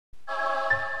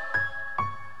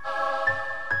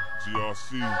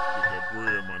DRC, get that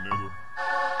bread, my nigga.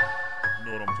 You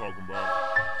know what I'm talking about.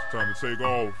 It's time to take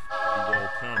off. Duval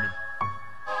County.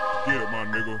 Get it, my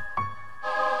nigga.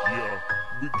 Yeah.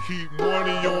 We keep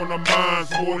money on our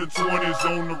minds, more than 20s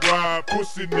on the ride.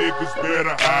 Pussy niggas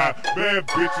better hide, bad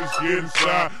bitches get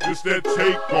inside. It's that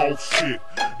takeoff shit,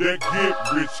 that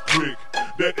get rich quick,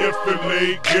 that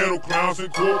FLA Ghetto Clowns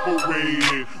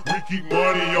Incorporated. We keep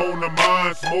money on our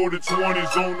minds, more than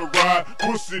 20s on the ride.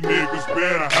 Pussy niggas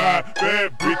better hide,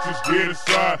 bad bitches get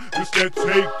inside. It's that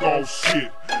takeoff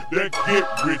shit, that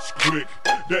get rich quick,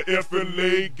 that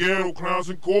FLA Ghetto Clowns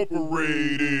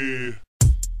Incorporated.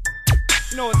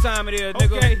 You know what time it is,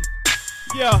 nigga. Okay.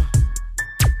 Yeah.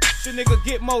 Shit, nigga,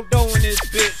 get more dough in this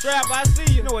bitch. Trap, I see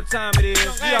you. You know what time it is.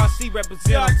 DRC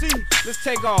represent. Let's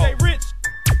take off. Stay rich.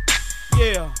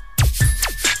 Yeah.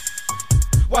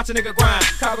 Watch a nigga grind,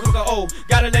 cop a cooker old,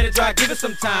 gotta let it dry, give it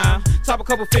some time. Top a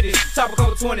couple 50s, top a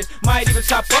couple 20s, might even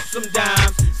chop up some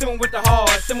dimes. Simmer with the hard,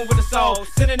 simmer with the salt,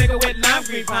 send a nigga with lime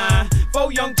green pine.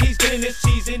 4 young G's getting this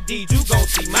cheese, indeed, you gon'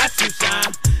 see my teeth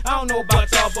shine. I don't know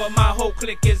about y'all, but my whole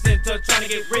clique is into trying to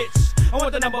get rich. I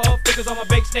want the number of figures on my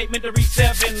bank statement to reach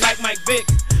 7 like Mike Vick.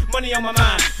 Money on my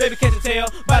mind, baby can't you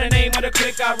tell by the name of the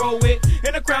clique I roll with.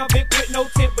 In a Crown Vic with no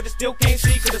tint, but you still can't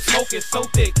see cause the smoke is so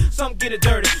thick. Some get it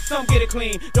dirty, some get it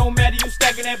clean. Don't matter, you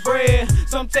stacking that bread.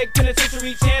 Some take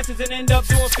penitentiary chances and end up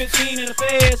doing 15 in the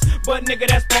feds. But nigga,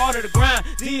 that's part of the grind.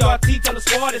 DRT tell the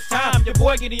squad it's time. Your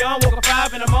boy Gideon woke up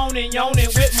 5 in the morning, yawning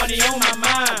with money on my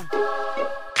mind.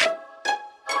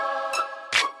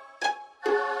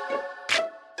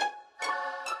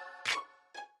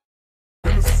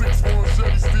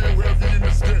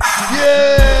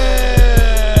 Yeah!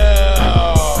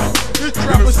 This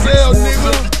Trappa sell,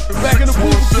 nigga. Back in the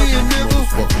booth again, nigga.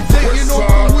 Taking over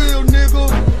the wheel, nigga.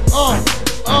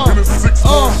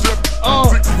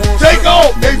 Take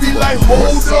off! They be like,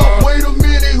 hold up, wait a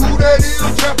minute, who that is?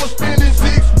 Trappa spinning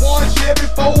 6-1 Chevy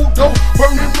 4-door,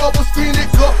 burning rubber, skinny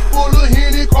cup full of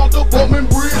Henny, cross the Bowman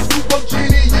Bridge, scoop up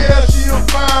Jenny. Yeah, she a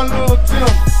fine little Tim.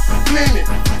 Plenty.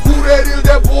 Who that is?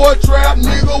 That boy Trap,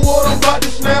 nigga. What I'm about to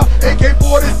snap?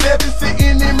 AK-47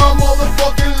 sitting in my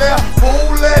motherfucking lap.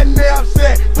 Hold that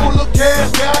knapsack full of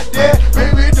cash, got that.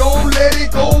 Baby, don't let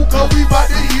it go, cause we about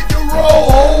to hit the road.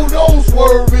 Hold on,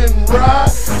 swerve and ride.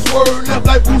 Swerve left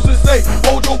like Booster say,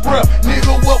 hold your breath.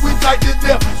 Nigga, what we tight to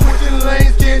death. Switching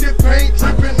lanes, candy paint,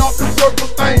 dripping off the circle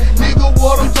thing. Nigga,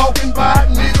 what I'm talking about?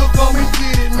 Nigga, come and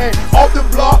get it, man. Off the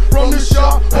block, from the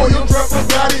shop, or your Trappa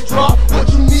got it drop.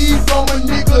 What you need from a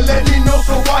nigga, let me know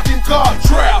so I can cop.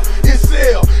 Trap and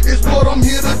sell, it's what I'm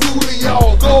here to do to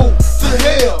y'all. Go to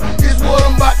hell, it's what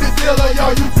I'm about to tell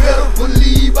y'all. You better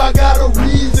believe I got a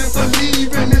reason for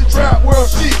leaving this trap world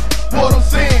shit. What I'm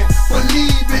saying,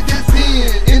 believe it, this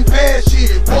pen in past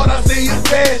shit. What I say is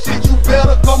bad shit, you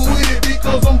better come with it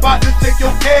because I'm about to take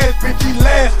your cash, bitch,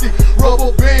 elastic.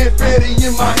 Rubber band fatty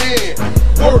in my hand.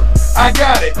 Work, I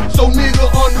got it, so nigga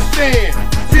understand.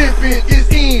 Pimpin' is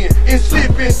in, and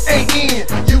slippin' ain't in.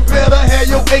 You better have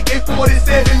your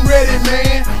AK-47 ready,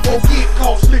 man, or get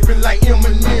caught slippin' like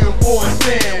Eminem, boy,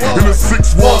 Stan. In a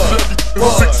 6-1 Chevy, in a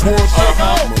 6-1 Chevy,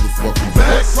 motherfucking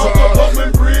back from the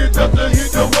Bowman Bridge up to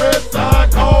hit the west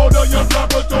side. Called up your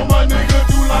Trappa, told my nigga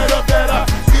to light up that eye.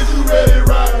 Get you ready,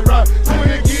 ride, ride.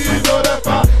 20 keys or that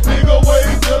 5. Nigga,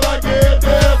 wait till I get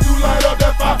there to light up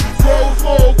that 5. Throw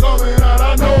smoke coming out,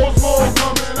 I know smoke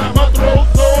coming out. My throat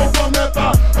sore from that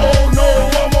 5. Oh no,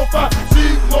 I'm on fire.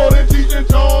 She's more than Cheech and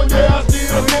Chong. Yeah, I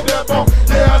still hit that bone.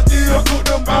 Yeah, I still cook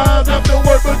them vines after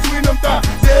work between them thighs.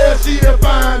 Yeah, she a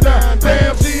fine dime.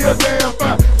 Damn, she a damn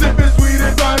fine. Sipping sweet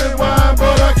and fine and wine,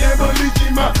 but I can't believe she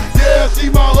mine. Yeah, she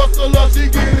my hustler. She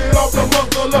get it off the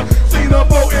muscular. Seen her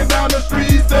boating down the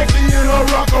street, sexy in her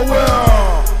rocker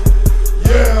well.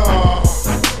 Yeah.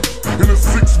 in a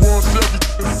 6-1 Chevy,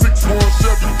 in a 6-1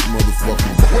 Chevy,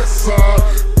 motherfucking west side.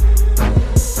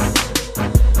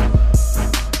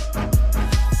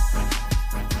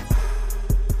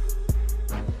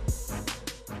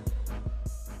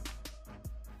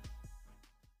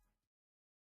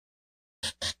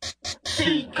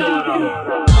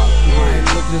 Might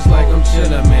look just like I'm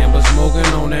chillin', man, but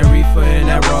smoking on that reefer and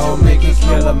that raw make it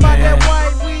killer, man.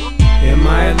 It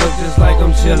might look just like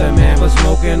I'm chillin', man, but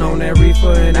smoking on that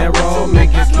reefer and that raw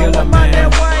make it killer, man.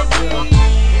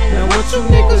 Now what you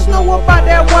niggas know about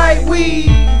that white weed?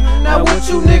 Now what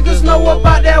you niggas know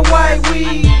about that white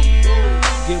weed?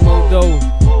 Get more dough,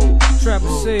 Trappa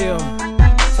sell,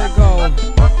 take off.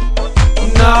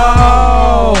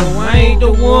 No, I ain't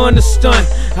the one to stunt.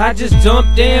 I just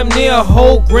dumped damn near a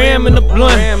whole gram in the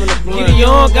blunt.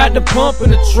 Gideon got the pump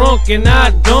in the trunk, and I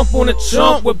dump on the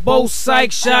chump with both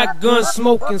psych shotguns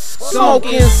smoking skunk.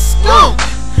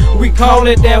 We call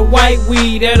it that white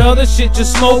weed, that other shit you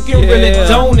smoking really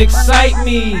don't excite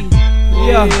me.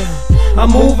 Yeah, I'm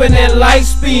moving at light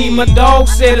speed. My dog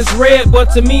said it's red,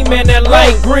 but to me, man, that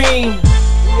light green.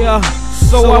 Yeah,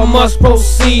 so I must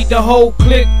proceed. The whole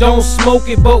clique don't smoke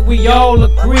it, but we all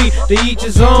agree to each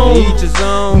his own.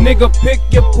 Nigga, pick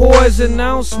your poison. I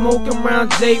don't smoke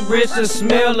around J Rich to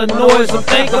smell the noise. So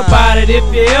think about it. If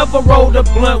you ever rolled a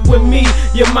blunt with me,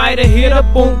 you might have hit a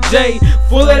boom J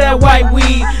full of that white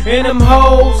weed and them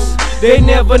hoes. They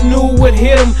never knew what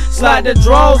hit them. Slide the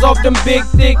draws off them big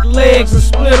thick legs and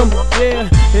split them. Yeah,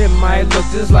 it might look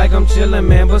just like I'm chillin',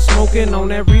 man, but smoking on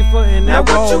that reefer and that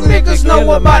Now what you niggas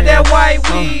know about that white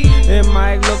weed? It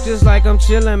might look just like I'm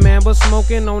chillin', man, but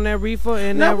smoking on that reefer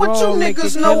and that Now what you make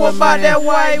niggas it know killer, about man. that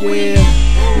white weed?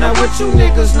 Yeah. Now what you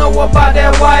niggas know about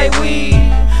that white weed?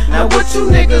 Now what you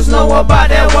niggas know about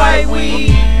that white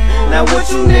weed? Now what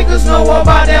you niggas know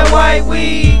about that white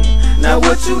weed? Now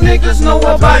what you niggas know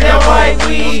about that white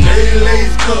weed? Stay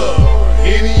laced up,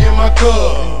 Henny in my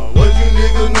cup. What you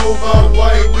niggas know about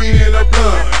white weed in a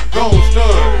blunt? Gon'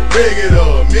 stun, beg it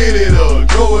up, mid it up,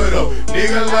 throw it up.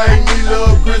 Nigga like me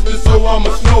love Christmas, so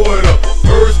I'ma snow it up.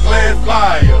 First class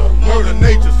flyer, murder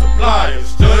nature supplier.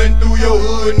 Stunning through your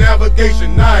hood,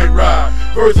 navigation night ride.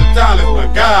 Versatile as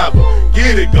MacGyver.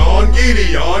 Get it gone,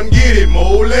 Gideon, get it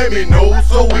more. Let me know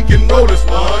so we can roll this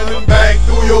one. And back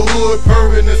through your hood,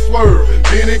 purring and swerving.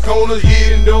 Many corners,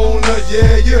 hitting donuts,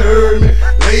 yeah, you heard me.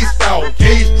 Laced out,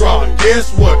 case drop,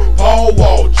 guess what? Paul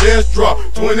Wall just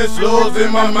dropped. 20 slugs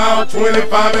in my mouth,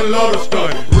 25 in love to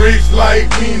stun. Rich like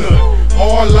peanut,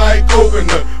 hard like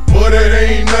coconut. But it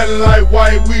ain't nothing like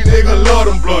white weed, nigga, love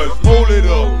them blunts. Roll it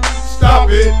up, stop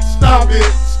it, stop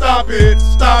it, stop it,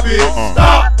 stop it,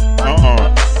 stop.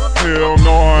 Hell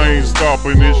no, I ain't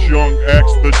stopping this young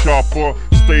axe the chopper.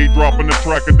 Stay dropping the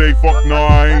track a day, fuck no,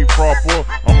 I ain't proper.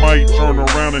 I might turn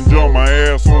around and jump my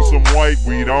ass on some white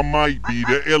weed. I might be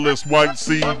the illest white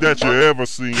seed that you ever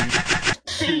seen.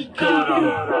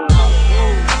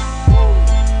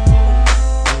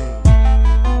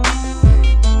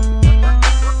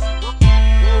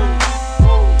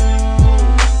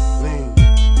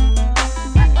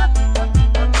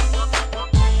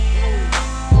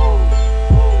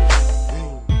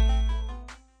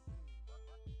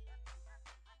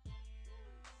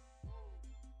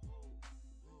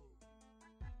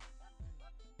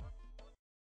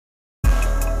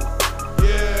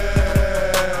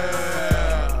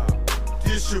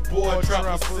 Your boy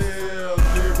Trappa,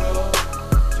 nigga.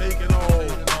 Taking off.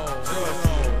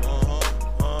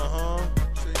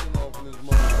 Taking off in this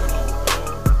motherfucker.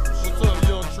 What's up,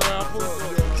 young Trappa?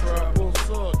 What's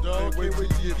up, dog? Can't wait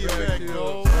till you get back,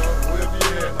 dog. Wherever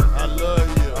you at, I love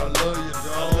you. I love you,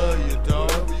 dog. I love you, dog.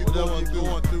 Whatever you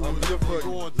going through, I'm here for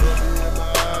you. Look me in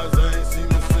my eyes, I ain't seen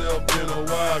myself in a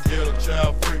while. Get a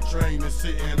child freight train and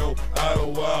sitting on out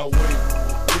of wild way.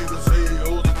 Niggas say,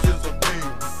 hold anticipate.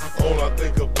 All I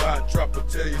think about, Trappa,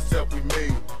 tell yourself we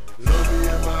made. Look me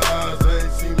in my eyes, I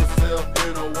ain't seen myself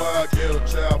in a while. Get a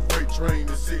child freight train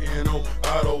and sitting on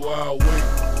out of wild way.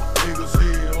 Niggas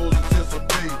here, hold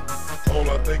anticipate. All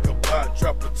I think about,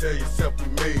 Trappa, tell yourself we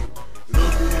made.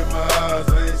 Look me in my eyes,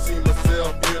 I ain't seen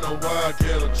myself in a while.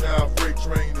 Get a child freight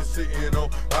train and sitting on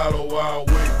out of wild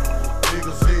way.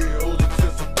 Niggas here, hold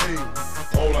anticipate.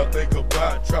 All I think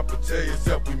about, Trappa, tell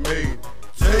yourself we made.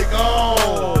 Take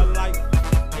on.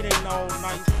 It ain't all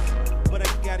nice, but I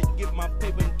gotta get my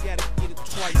paper and gotta get it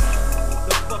twice.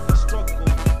 The fucking struggle,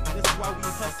 that's why we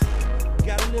hustle.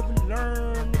 Gotta live and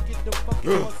learn to get the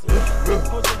fucking hustle.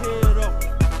 Hold your head up,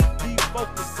 be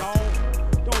focused, dog.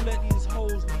 Don't let these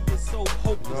hoes leave you so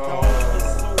hopeless, dog. It's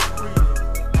so real,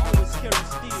 always carry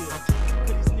steel. Cause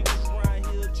these niggas around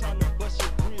here trying to bust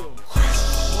your grill.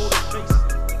 Motivation,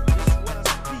 that's what I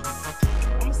speak.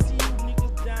 I'ma see you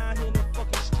niggas down here in the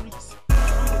fucking streets. I'm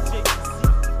the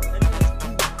JACKSONVILLE.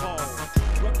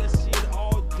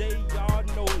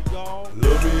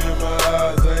 Look me in my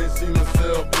eyes, I ain't seen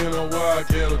myself in a while.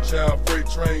 Get a child freight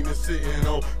train and sitting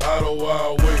on out of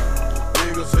wild way.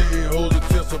 Niggas here, hold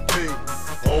anticipate.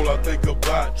 All I think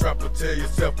about, Trappa, tell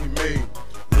yourself we made.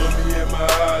 Look me in my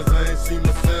eyes, I ain't seen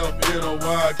myself in a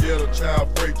while. Get a child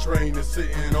freight train and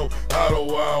sitting on out of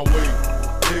wild way.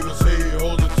 Niggas here,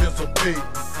 hold anticipate.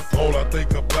 All I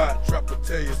think about, Trappa,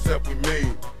 tell yourself we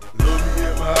made. Look me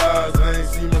in my eyes, I ain't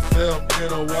seen myself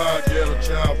in a while. Get a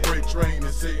child freight train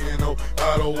and sitting on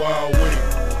out of wild way.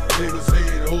 Niggas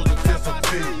here, hold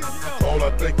anticipate. All All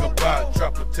I think about,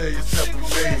 Trappa tell yourself we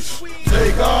made.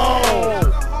 Take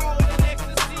off.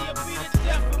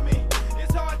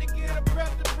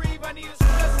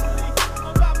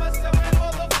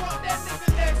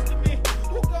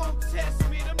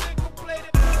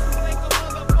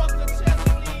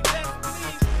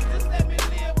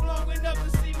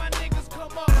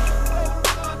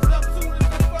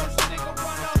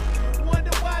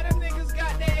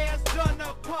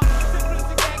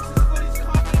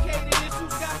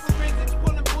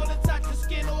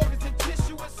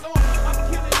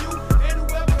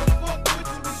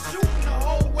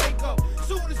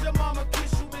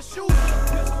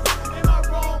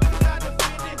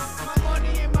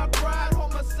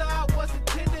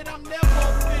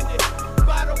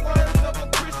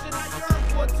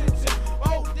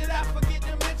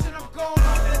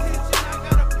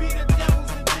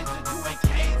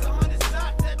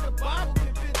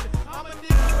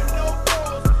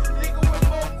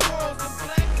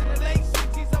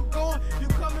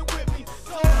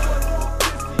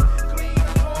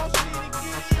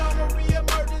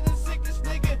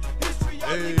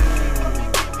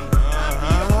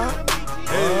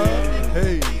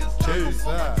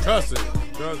 Trust it.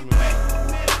 Trust me.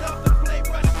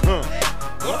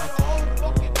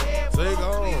 Take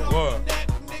on. What?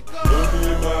 Look me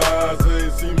in my eyes, I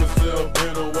ain't seen myself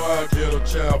in a while. Get a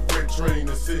child freight train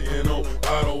and sitting on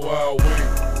out of wild way.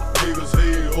 Niggas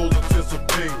hate, hoes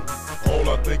anticipating. All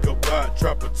I think about,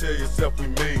 Trappa tell yourself we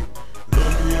made.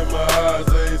 Look me in my eyes,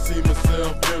 I ain't seen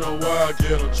myself in a while.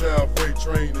 Get a child freight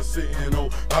train and sitting on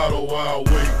out of wild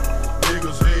way.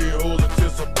 Niggas hate, hoes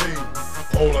anticipating.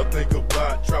 All I think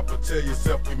about, Trappa tell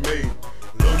yourself we made.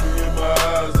 Look me in my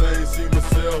eyes, I ain't seen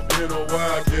myself in a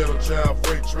while. Get a child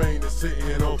freight train and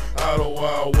sitting on out of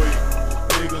wild way.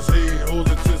 Niggas hate, hoes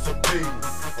anticipating.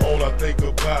 All I think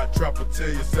about, Trappa tell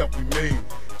yourself we made.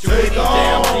 Too many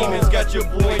damn demons got your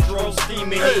boy Dro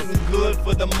steaming, eating good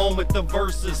for the moment. The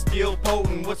verse is still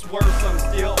potent. What's worse, I'm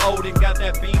still owed and got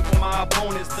that beam for my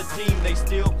opponents. The team they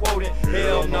still quoting.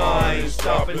 Hell nah, I ain't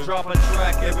stopping. Drop a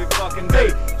track every fucking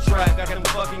day. Track I can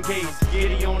fucking case.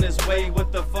 Gideon on his way.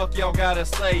 What the fuck y'all gotta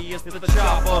say? It's the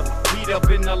chopper. Heat up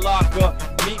in the locker.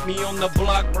 Meet me on the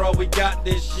block, bro. We got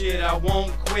this shit. I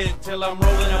won't quit till I'm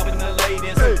rolling up in the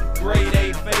latest. Grade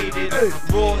A faded.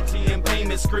 Royalty and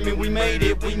payment screaming, we made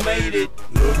it. We made it.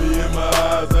 Look me in my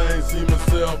eyes, I ain't seen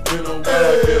myself in a while.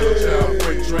 Get a child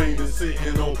freight train and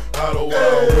sitting on out of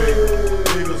wild way.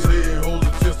 Niggas head, hoes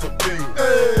anticipating.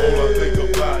 All I think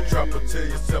about, Trappa tell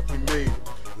yourself we made it.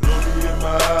 Look me in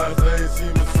my eyes, I ain't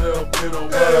seen myself in a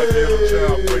while. Get a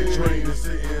child freight train and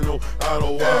sitting on out of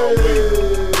wild way.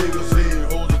 Niggas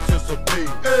head, hoes anticipating.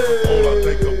 All I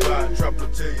think about, Trappa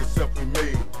tell yourself we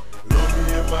made it. Look me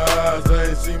in my eyes, I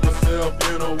ain't seen myself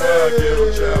in a while. Get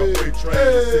a child freight train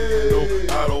and sitting on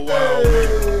out of wild way.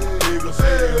 Niggas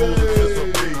hate, hoes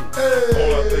anticipating.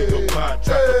 All I think about,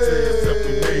 Trappa tell yourself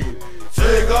we made it.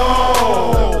 Take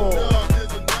on.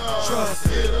 Trust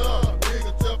it up,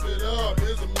 nigga, tough it up.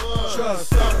 Here's a mud.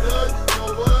 Trust it. You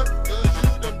know what? Cause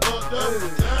you done fucked up.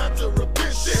 Time to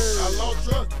repent shit. I lost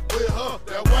trust with her.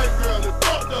 That white girl is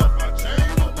fucked up. My chain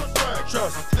was my swag.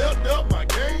 Trust. Stepped up my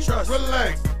game. Trust.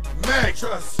 Relax. Max,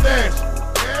 trust, stash,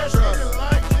 cash, trust,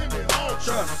 like Jimmy Hall,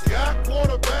 trust, got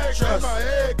quarterback, trust, my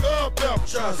egg up,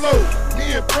 trust, float,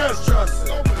 me and press, trust,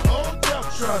 open whole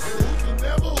depth, trust, who's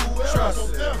never, whoever,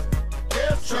 trust,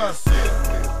 yes, trust, this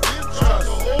trust,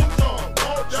 the whole time,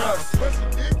 all trust,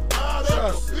 pressing it out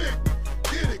of the big,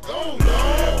 get it going, Lord.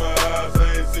 In my eyes, I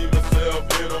ain't seen myself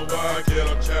in a while, get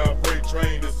a child freight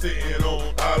train and sitting on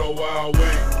out of wild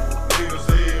way, niggas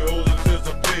head, hoes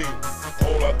anticipating.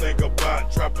 All I think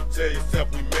about, Trappa tell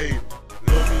yourself we made it.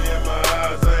 Look me in my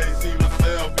eyes, I ain't seen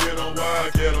myself in a while.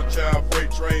 Get a child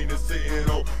freight train and sitting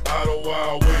on out of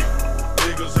wild way.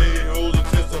 Niggas head, hoes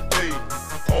anticipating.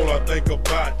 All I think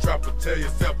about, Trappa tell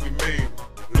yourself we made it.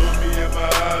 Look me in my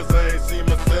eyes, I ain't seen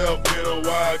myself in a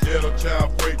while. Get a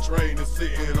child freight train and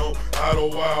sitting on out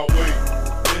of wild way.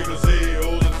 Niggas head,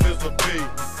 hoes anticipating.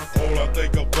 All I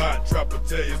think about, Trappa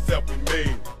tell yourself we made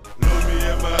it. Look me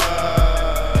in my eyes.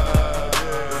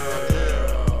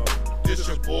 This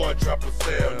your boy Trappa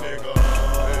sell, nigga.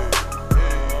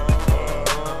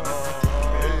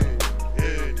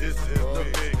 This is the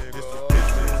mix. This is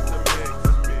the mix.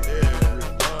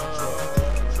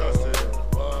 Trust it.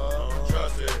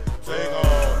 Trust it. Take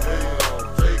on. Take on.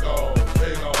 Take on.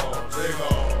 Take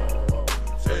on.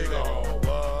 Take on. Take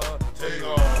on. Take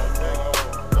on.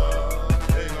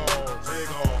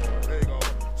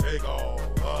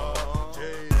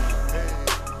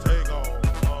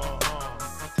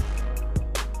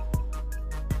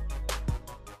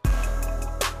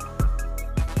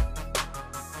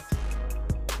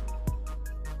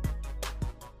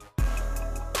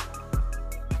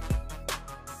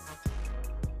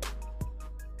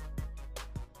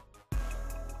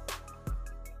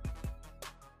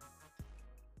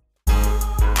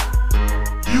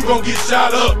 you gon' get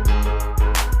shot up.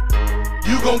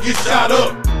 You gon' get shot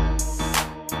up.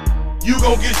 You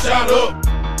gon' get shot up.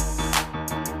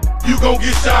 You gon'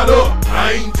 get shot up.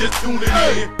 I ain't just tuning in.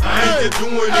 I ain't just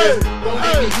doing this. Gon'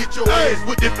 let me hit your ass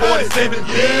with this 47.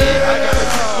 Yeah, I got a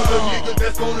trick for the nigga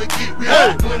that's gonna get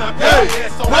real. When I put my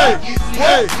ass on, I get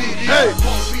serious.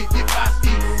 If I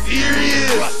get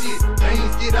serious,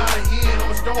 things get out of hand.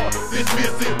 I'm a star.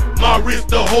 Dismissing my wrist,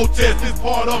 the whole test is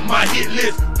part of my hit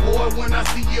list. Boy, when I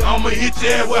see you, I'ma hit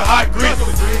your ass with hot grits.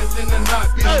 Dreads in the knot,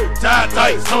 bitch. Tie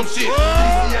tight, some shit.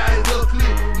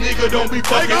 Nigga, don't be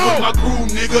fucking with my crew,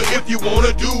 nigga. If you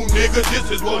wanna do, nigga,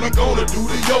 this is what we gonna do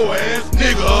to your ass,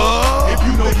 nigga. If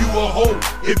you know you a hoe,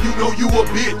 if you know you a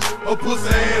bitch, a pussy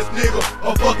ass nigga,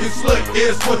 a fucking slut,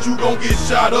 guess what? You gon' get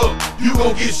shot up. You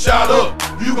gon' get shot up.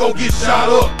 You gon' get shot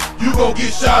up. You gon'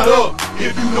 get shot up.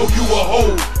 If you know you a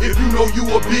hoe, if you know you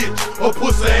a bitch, a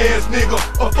pussy ass nigga,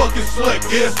 a fucking slut,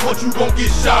 guess what? You gon' get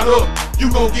shot up.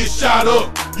 You gon' get shot up.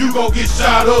 You gon' get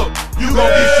shot up. You gon'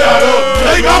 get shot up.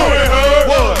 Take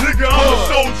on. Nigga, I'm a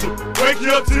soldier. Wake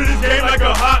you up to this game like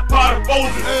a hot pot of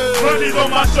Folgers. Bunnies on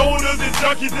my shoulders and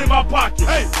junkies in my pocket.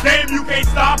 Game, you can't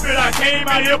stop it. I came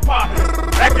out here popping.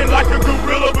 Acting like a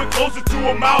gorilla, but closer to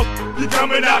a mouth. You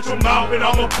coming out your mouth and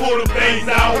I'ma pull them things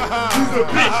out. You's a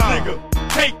bitch, nigga.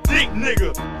 Take dick,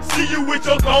 nigga. See you with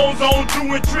your thongs on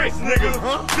doing tricks, nigga.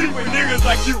 Be with niggas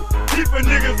like you. Keep for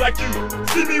niggas like you.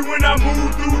 See me when I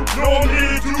move through. Know I'm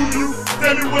here to you.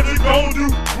 Tell me what you gon' do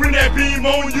when that beam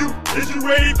on you. Is you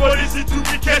ready for this shit? You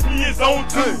can catch me in zone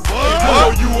 2. If you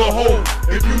know you a hoe,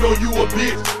 if you know you a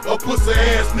bitch, a pussy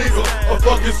ass nigga, a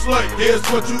fucking slut, guess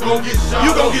what? You gon' get shot up.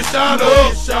 You gon' get shot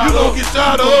up. You gon' get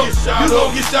shot up. You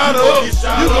gon' get shot up.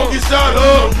 You gon' get shot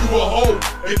up. You a hoe,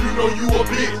 if you know you a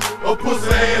bitch, a pussy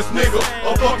ass nigga,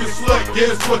 a fucking slut,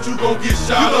 guess what? You gon' get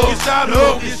shot up. You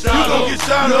gon' get shot up. You gon' get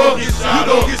shot up. You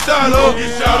gon' get shot up.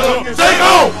 Get shot up. Take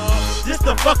on. This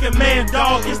the fucking man,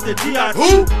 dog, it's the DRT.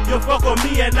 Who? You fuck with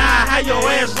me and I, how your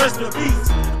ass rest in peace.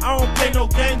 I don't play no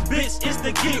games, bitch, it's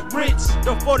to get rich.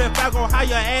 The 45 gon' hide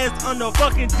your ass under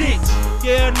fucking ditch.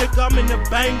 Yeah, nigga, I'm in the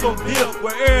Bangerville,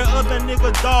 where every other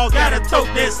nigga dog gotta tote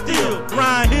that steel.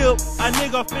 Grind hill, a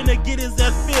nigga finna get his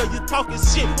ass filled. You talking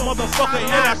shit, motherfucker,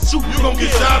 and I shoot you gon' get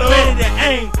shot up. Ready to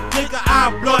aim, nigga, I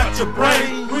blow out your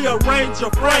brain. Rearrange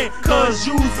your frame, cause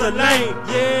you's a lame.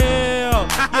 Yeah,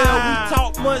 we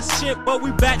talk much shit, but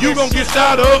we back. You gon' get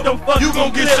shot up. You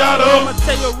gon' get shot up. I'ma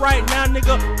tell you right now,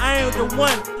 nigga, I ain't the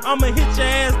one. I'ma hit your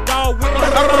ass, dog, with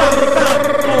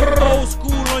my old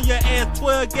school on your ass,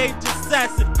 12 gauge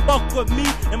assassin. Fuck with me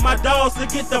and my dogs to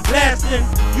get the blasting.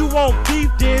 You won't beef,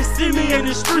 then see me in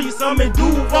the streets. I'm in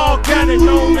Duval County,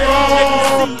 no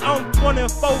man. See, I'm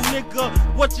 24,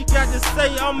 nigga. What you got to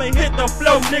say? I'ma hit the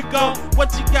flow, nigga.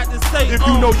 What you got to say? If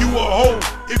you know you a hoe,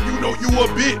 if you know you a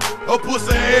bitch, a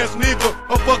pussy ass nigga,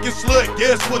 a fucking slut,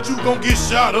 guess what? You gon' get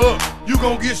shot up. You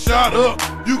gon' get shot up.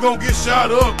 You gon' get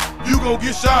shot up. You gon'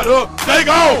 get shot up. Take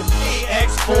on.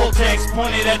 EX full text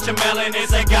pointed at your melon.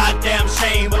 It's a goddamn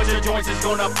shame, but your joints is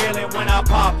gonna feel it when I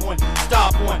pop one.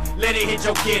 Stop one, let it hit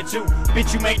your kid too.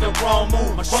 Bitch, you make the wrong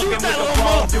move. Fucking with the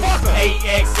wrong dude.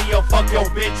 AXE, fuck your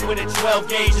bitch with a 12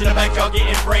 gauge in the back. Y'all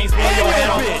getting brains, blow your head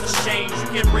off on the change.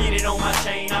 You can read it on my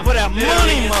chain. I'm for that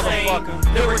money, insane,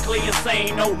 motherfucker. lyrically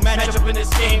insane. No match up in this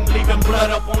game, leaving blood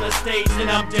up on the stage, and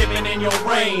I'm dipping in your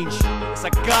range. It's a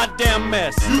goddamn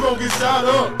mess. You gon' get shot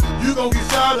up. You gon' get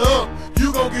shot up.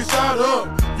 You gon' get shot up.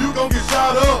 You gon' get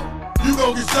shot up. You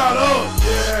gon' get shot up.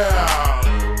 Yeah.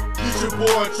 It's your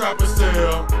boy Trappa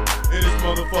and this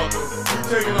motherfucker. We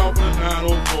taking off in the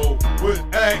 904 with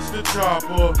Axe the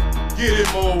Chopper, Get It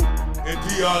Mo, and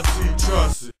DRC.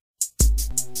 Trust it.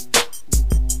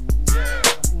 Yeah.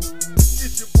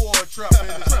 It's your boy Trappa and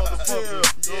this motherfucker.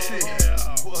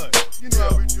 Yeah. What? You know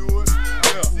how we do it.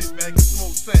 Yeah. Sit back and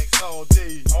smoke sacks all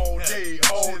day. All day,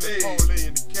 all day. Parlay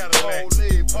in the Cadillac.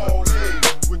 Parlay.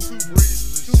 With two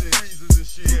breezes and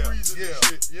shit.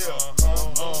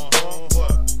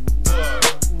 What?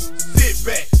 Sit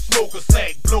back, smoke a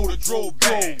sack, blow the dro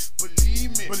back.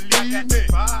 Believe me.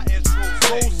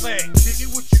 Roll sack. Kick it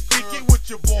with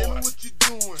your boy. Tell me what you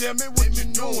doing. Tell me what you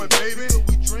doing, baby. So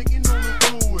we drinking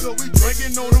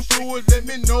on the fluid. Let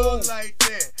me know like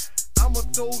that. I'ma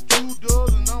throw 2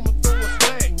 dubs and I'ma throw a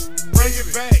stack. Bring it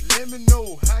back. Let me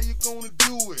know how you gonna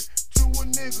do it. To a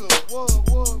nigga, what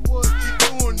you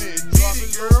doing it? Drop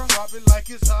it, girl. Drop it like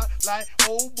it's hot, like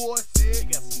old boy said.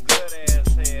 You got some good ass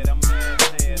head. I'm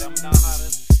ass head. I'm the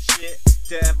hottest shit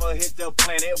to ever hit the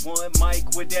planet. One mic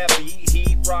with that beat,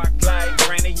 heat rock like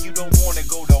granny. You don't wanna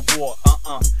go to war.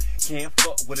 can't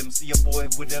fuck with him. See a boy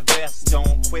with a vest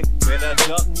on quick, better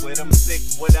duck with him.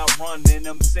 Sick without running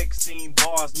them 16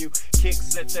 bars. New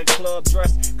kicks at the club,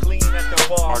 dressed clean at the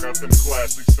bar. I got them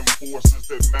classics, them forces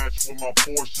that match with my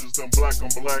Porsches, them black on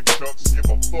black trucks. Give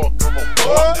a fuck, I'm a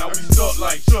fuck. Now we stuck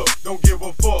like Chuck, don't give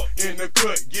a fuck. In the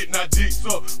cut, getting our dicks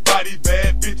up. Body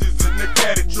bad bitches in the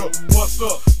caddy truck. What's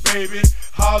up, baby?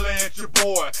 Holla at your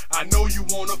boy. I know you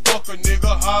wanna fuck a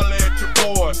nigga, holla at your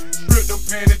boy. Strip them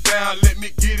panties down, let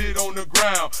me get it on the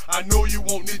ground. I know you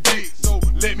want the dick, so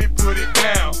let me put it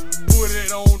down. Put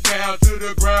it on down to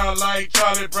the ground like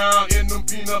Charlie Brown in them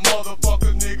peanut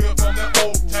motherfuckers, nigga, from the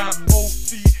old town.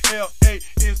 OCLA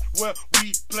is where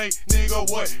we play, nigga,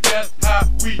 what? That's how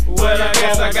we play. Well, I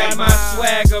guess I got my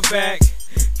swagger back.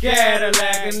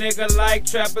 Cadillac, a nigga like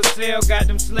Trappa got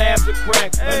them slabs to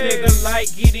crack. A nigga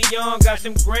like Gideon got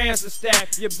them grams to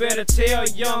stack. You better tell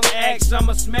young Axe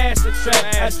I'ma smash the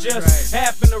track. I just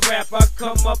happen to rap, I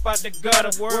come up out the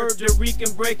gutter. Word to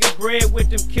Rican breaking bread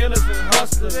with them killers and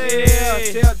hustlers.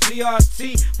 Yeah, tell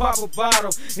DRT pop a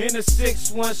bottle in a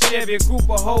 6-1 Chevy, a group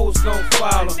of hoes gon'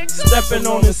 follow. Stepping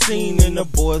on the scene and the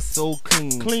boy so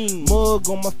clean. Mug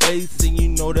on my face and you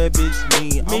know that bitch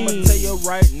mean. I'ma tell you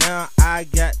right now, I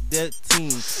got that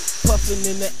team. Puffin'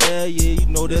 in the air, yeah, you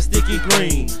know that sticky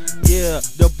green. Yeah,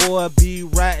 the boy be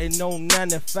riding on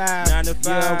 95.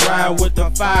 Yeah, ride with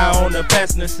the fire on the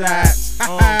passenger side.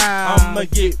 I'ma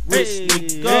get rich,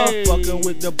 nigga. Fucking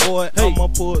with the boy, I'ma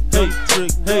pull them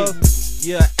triggers.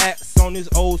 Yeah, Axe on this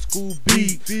old school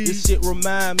beat. This shit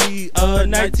remind me of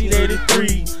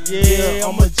 1983. Yeah,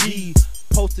 I'm a G.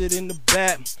 Posted in the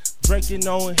back, drinking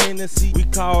on Hennessy, we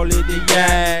call it the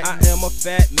yak. I am a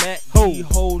fat Mac,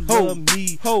 ho, love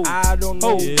me. I don't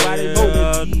know why they know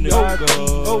the DRT.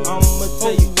 I'ma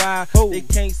tell you why they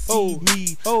can't see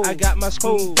me. I got my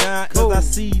screws down cause I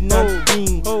see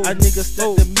nothing. A nigga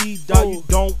step to me, dog, you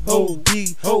don't know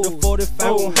me. The 45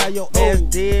 gon' have your ass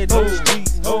dead on the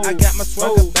streets. I got my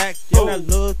swagger back and I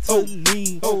love to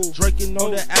lean. Drinking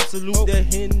on the absolute, the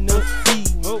Hennessy.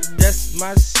 That's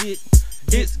my shit.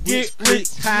 It's get rich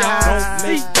high. Don't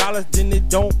make dollars, then it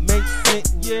don't make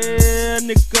sense. Yeah,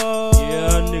 nigga.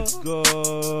 Yeah, nigga.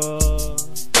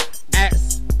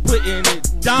 Axe putting it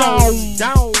down.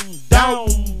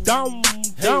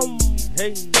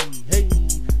 Hey.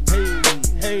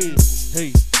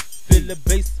 Feel the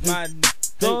bass, my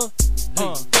nigga.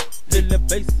 Feel the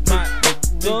bass, my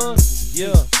nigga.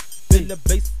 Yeah. Feel the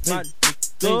bass, my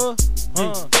nigga.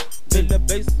 Feel the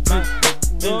bass, my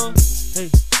nigga. Hey.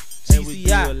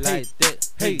 GCI, like that,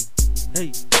 hey,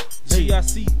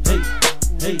 GRC, hey,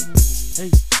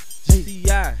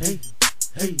 GCI,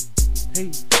 hey,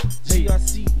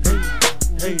 GRC,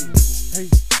 hey,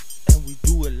 and we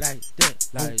do it like that,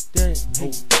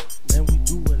 hey, and we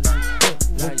do it like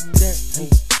that, hey.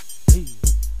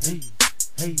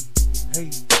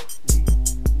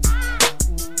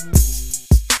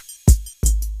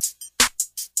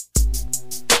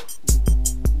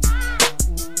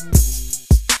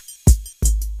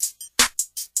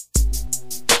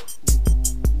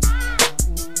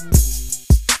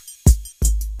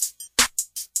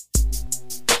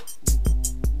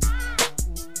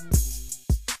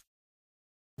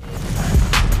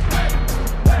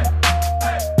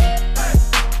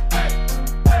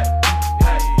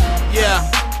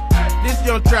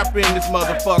 Trappa in this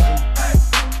motherfucker.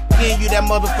 Getting you that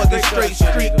motherfucking straight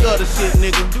street gutter shit,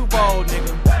 nigga. Duval,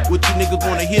 nigga. What you niggas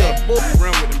wanna hear?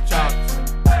 Run with them chops.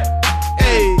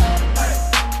 Hey.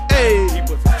 He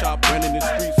put some chop running the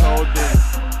streets all day.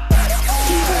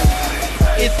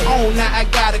 It's on now, I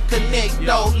gotta connect,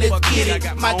 dog, let's get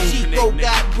it. My Chico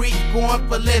got bricks going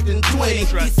for less than 20. He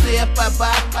said if I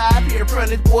buy 5 here from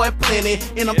this boy plenty.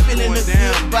 And I'm feeling the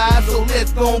good vibe, so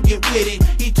let's go and get with it.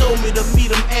 He told me to meet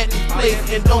him at his place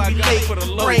and don't be late.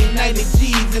 Bring 90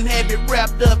 G's and have it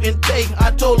wrapped up and take.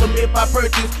 I told him if I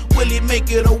purchase, will he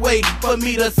make it a way for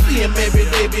me to see him every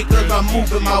day because I'm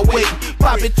moving my weight.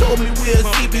 Poppy told me we'll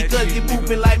see because he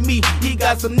moving like me. He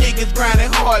got some niggas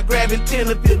grinding hard, grabbing 10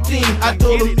 or 15. I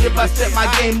told him if I step my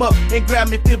game up and grab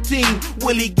me 15,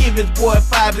 will he give his boy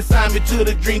 5 and sign me to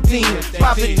the dream team?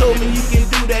 Poppy told me he can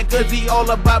do that cause he all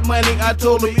about money. I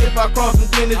told him if I cross him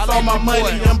then it's all my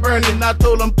money I'm burning. I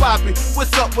told him Poppy,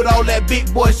 what's up with all that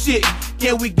big boy shit?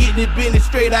 Can we get this business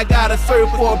straight? I gotta serve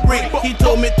for a brick. He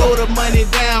told me throw the money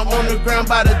down on the ground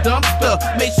by the dumpster.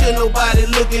 Make sure nobody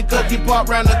looking cause he parked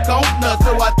round the corner.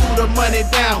 So I threw the money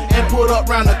down and put up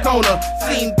round the corner.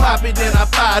 Seen Poppy, then I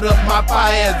fired up my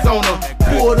fire ass zoner.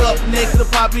 Pulled up next to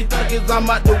Poppy, thuggers, I'm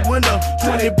out the window.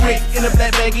 20 bricks in a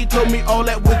black bag, he told me all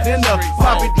that was in there.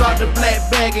 Poppy dropped the black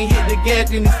bag and hit the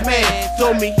gas and he smashed.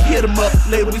 Told me hit him up,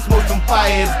 later we smoked some fire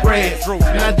ass grass.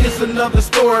 Now this another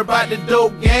story about the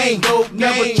dope gang.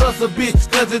 Never trust a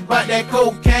bitch cause it's about that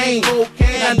cocaine.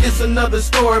 Now this another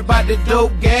story about the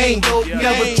dope gang.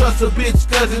 Never trust a bitch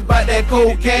cause it's about that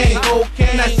cocaine.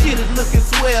 Now shit is looking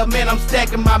swell, man, I'm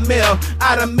stacking my mail.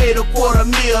 I done made a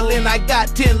 $250,000 and I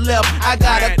got 10 left. I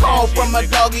got a call from a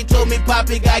dog, he told me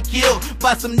Poppy got killed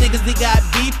by some niggas he got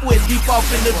beef with, deep off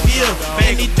in the field.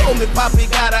 And he told me Poppy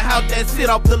got a house that sit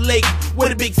off the lake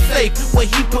with a big safe where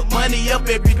he put money up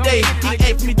every day. He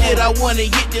asked me did I wanna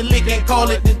hit the lick and call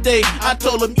it the day. I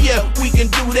told him yeah, we can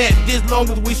do that just long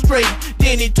as we straight.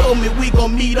 Then he told me we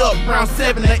gon' meet up around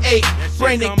 7 or 8.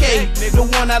 Bring the cake, the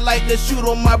one I like to shoot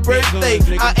on my birthday.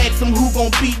 I asked him who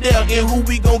gon' be there and who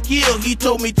we gon' kill. He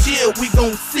told me chill, we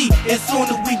gon' see as soon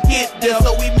as we get there.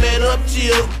 So we met up,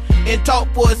 chill, and talk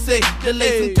for a sec.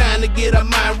 Delay some time to get our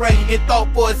mind right and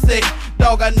thought for a sec.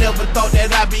 Dog, I never thought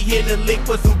that I'd be hitting a lick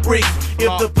for some bricks. If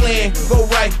the plan go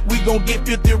right, we gon' get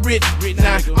 50 rich.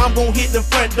 Now, I'm gon' hit the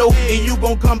front door and you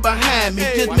gon' come behind me.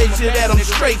 Just make sure that I'm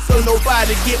straight so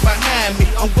nobody get behind me.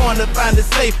 I'm gonna find a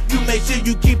safe, you make sure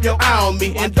you keep your eye on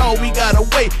me. And dog, we gotta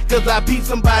wait, cause I beat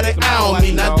somebody eye on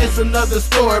me. Now this another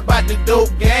story about the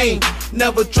dope gang.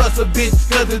 Never trust a bitch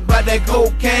cause it's about that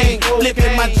cocaine.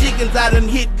 Flipping my chickens, I done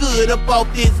hit good up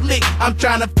off this lick. I'm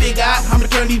trying to figure out how to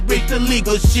turn these bricks to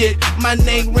legal shit. My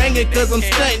name ringing cause I'm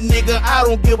stunting, nigga, I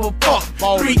don't give a fuck.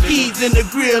 3 keys in the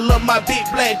grill of my big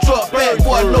black truck. Bad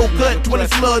boy, low cut, 20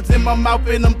 slugs in my mouth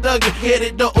and I'm thugging.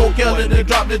 Headed to Oak Keller to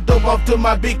drop the dope off to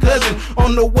my big cousin.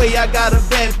 On the way I got a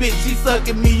bad bitch, she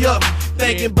sucking me up.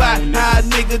 Thinking about how a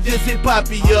nigga just hit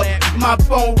Poppy up. My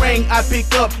phone ring, I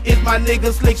pick up, it's my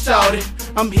nigga Slick Shawty.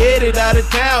 I'm headed out of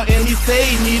town and he say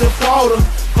he need a quarter.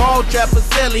 Call Trappa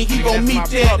selling, he gon'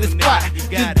 meet you at the spot.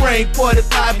 Just bring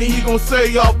 45 and he gon'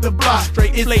 serve you off the block.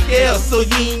 It's L, so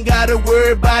you ain't gotta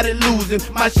worry about it losing.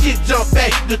 My shit jump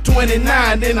back to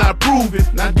 29, then I prove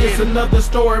it. Now this another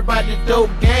story about the dope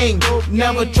gang.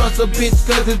 Never trust a bitch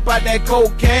cause it's about that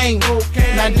cocaine.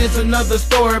 Now this another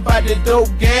story about the dope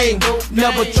gang.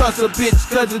 Never trust a bitch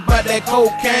cause it's about that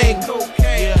cocaine.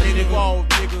 Yeah, nigga,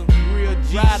 real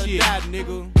G shit,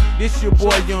 nigga. This your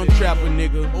boy Young Trappa,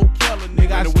 nigga.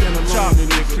 Nigga, I spend a lot in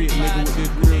this shit, nigga, with this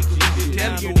real shit.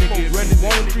 Tell you nigga, running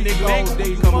want it, nigga, all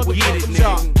day, come get it,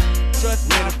 nigga. Trust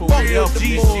me, for real G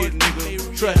shit, nigga.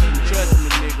 Trust me,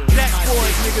 nigga. Black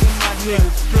boys, nigga, my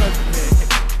niggas, trust me.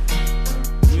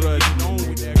 Trust me, on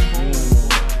with that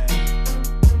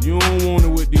chrome. You don't want it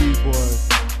with these boys.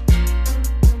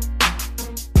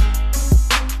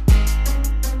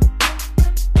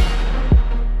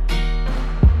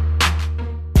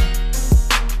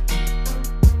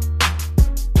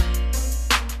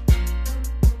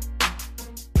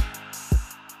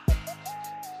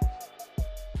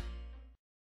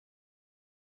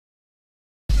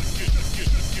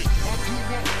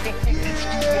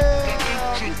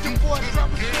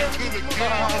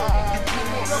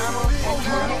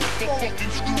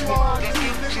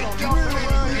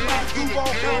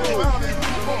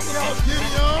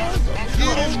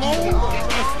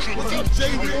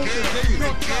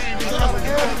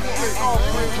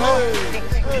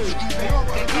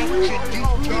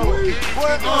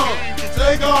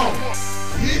 Take on.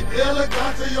 Hit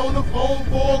Elegante on the phone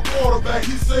for a quarterback.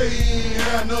 He say he ain't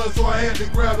had none, so I had to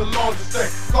grab the largest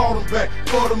stack. Called him back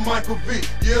for the Michael V.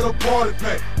 Yeah, the party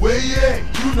pack. Where he at?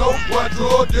 You know what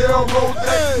drug Darryl Rose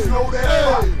at. You know that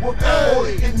spot. What that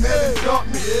boy and Nelly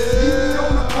dumped me. He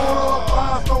on the corner of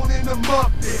Firestone in the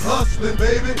muck. They hustling,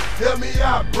 baby. Help me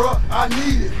out, bruh. I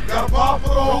need it. Got a pop for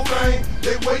the whole thing.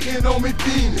 They waiting on me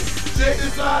penis. Check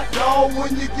this out, dawg.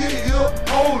 When you get here,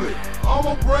 hold it. I'm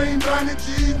a brain banging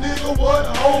cheese nigga, what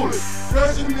hold it?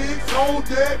 Pressure mix on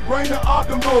deck, bring the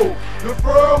Optimo. The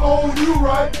furl on you,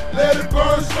 right? Let it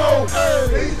burn slow.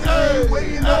 Hey,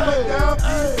 waiting on the down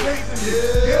piece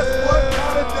station. Guess what?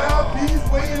 Got a down piece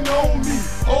waiting on me.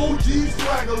 OG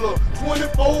Swagga,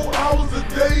 24 hours a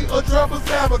day, a Trappa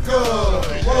Swagga.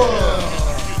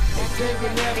 Nigga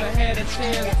never had a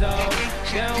chance, dawg.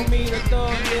 That don't mean a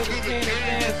thug nigga can't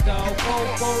advance, dawg.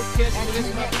 Go catch me, this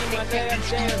might be my damn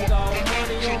dance, dawg.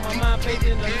 Money on my mind, faith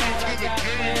in the Lord, I got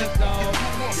plans, dawg.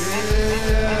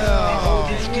 Yeah. Hold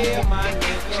your head, my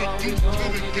nigga. We gon'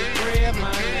 get this bread,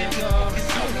 my nigga.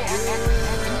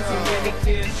 So many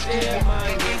kids share,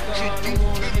 my nigga. Don't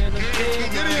wanna hear them dead,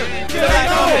 my nigga.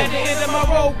 At the end of my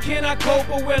road, can I cope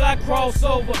or will I cross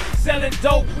over? Selling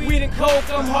dope, weed and coke,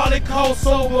 I'm hardly cold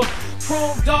sober.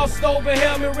 Chrome dog stove and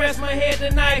helmet rest my head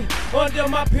tonight. Under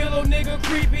my pillow, nigga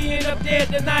creepy, end up dead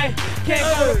tonight.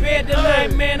 Can't go to bed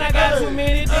tonight, man, I got too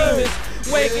many demons.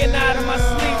 Waking out of my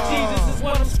sleep, Jesus is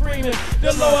what I'm screaming.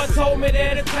 The Lord told me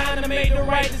that it's time to make the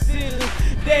right decision.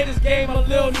 They just gave my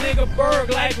little nigga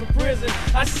Berg life in prison.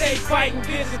 I stay fighting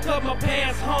busy cause my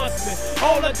pants haunts me.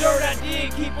 All the dirt I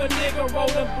did keep a nigga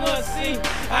rolling blunt. See,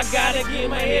 I gotta get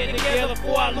my head together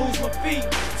before I lose my feet.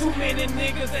 Too many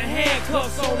niggas in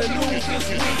handcuffs on the news this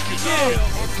week. Yeah,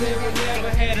 nigga never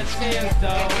had a chance,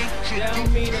 dawg. That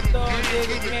don't mean a thug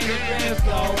nigga can't advance,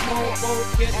 dawg. Won't go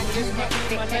get me, this might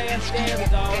be my last dance,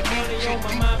 dawg. Money on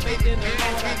my mind, faith in the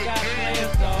Lord, I got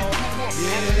plans, dawg.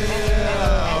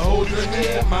 Yeah, hold your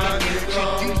head, my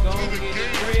nigga. We gon' get it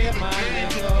bread, my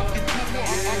nigga.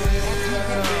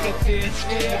 Yeah, nigga, tear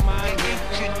shit, my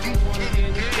nigga. You wanna get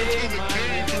in the bed, my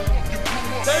nigga.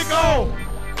 Take on!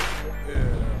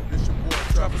 Yeah, this your boy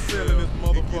Trappa selling this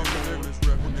motherfucker, nigga.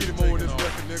 We'll get him over this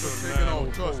record, nigga. Taking off,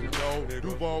 trust me, dog.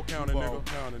 Duval County, nigga.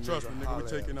 Trust me, nigga. We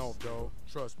taking off, dog.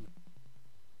 Trust me.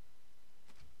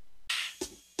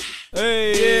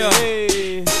 Hey, yeah,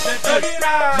 hey.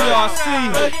 GRC,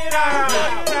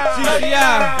 GCI,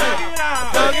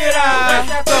 thug it out,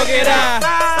 thug it out, thug it out,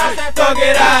 thug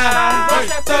it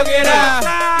out, thug it out,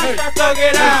 thug it out, thug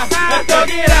it out, thug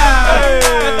it out,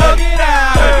 thug it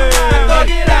out, thug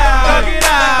it out, thug it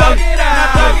out,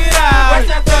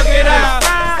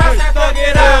 thug it out, thug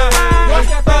it out,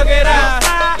 thug it out,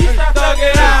 thug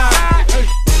it out.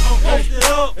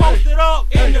 Post it up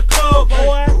in the club,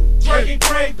 boy. Drinking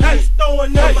great beats,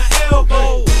 throwing up my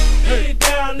elbows. Get it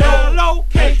down low,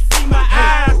 can't see my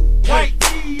eyes. White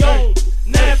tee on,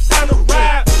 now it's time to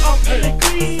ride. I'm feeling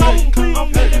clean,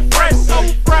 I'm feeling fresh, so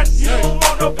fresh. You don't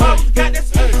want no problems, got that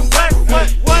smoking wet.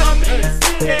 I'm in the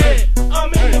city,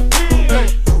 I'm in the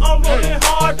field. I'm rolling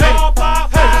hard, dog,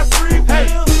 5 high, 3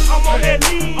 pills. I'm on that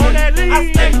lean,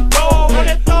 I stay dog on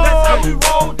that thug. That's how we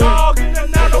roll, dog, in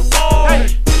another ball.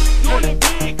 Doing it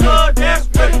big, cuz that's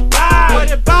what it buy.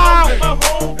 What it buy? My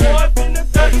homeboy finna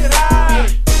thug it out.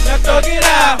 Now thug it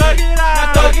out,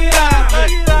 now thug it out,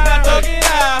 now thug it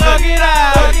out, thug it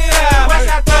out, thug it out, what's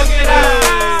that thug it out,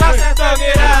 thug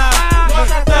it out, what's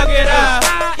that thug it out,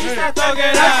 thug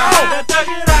it out, thug it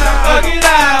out, thug it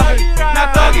out, now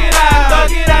thug it out,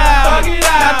 thug it out, thug it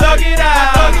out, thug it out,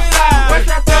 thug it out, what's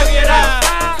that thug it out,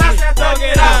 thug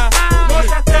it out, what's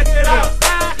that thug it out,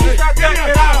 thug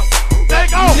it out.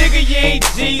 Nigga, you ain't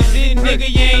Jeezy, nigga,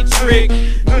 you ain't Trick,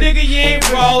 nigga, you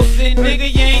ain't Rossi, nigga,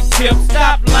 you ain't Tip.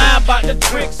 Stop lying about the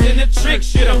tricks and the trick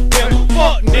shit I'm pimp.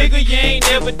 Fuck, nigga, you ain't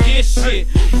never did shit,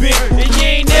 bitch. And you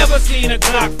ain't never seen a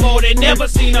Glock 40, never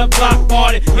seen a block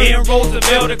party. In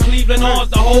Roosevelt, the Cleveland arms,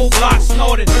 the whole block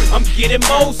snorted. I'm getting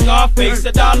more Scarface,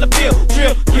 $1 bill,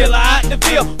 drill, killer out the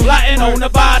bill, plotting on the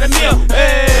bottom mill.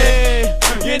 Hey,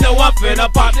 you know I'm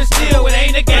finna pop the steel. It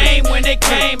ain't a game when they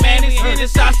came, man, it's hitting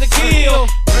shots to kill.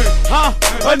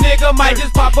 A nigga might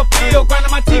just pop a pill,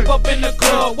 grinding my teeth up in the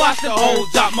club, watch the hoes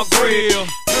drop my grill.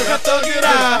 Now thug it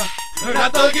out, now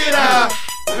thug it out,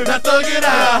 now thug it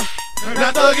out,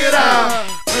 now thug it out.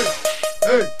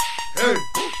 Hey, hey,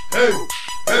 hey,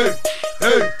 hey,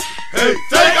 hey, hey,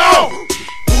 take off!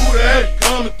 Who that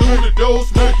coming through the door,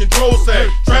 smoking dro sack?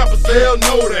 Trappa sell,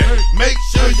 know that. Make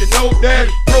sure you know that.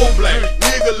 Pro black,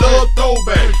 nigga love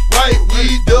throwback. White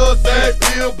weed does that.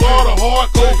 Pill, water, hard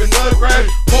coke and nut crack.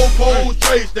 Popos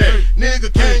trace that.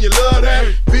 Nigga, can you love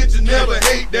that? Bitches never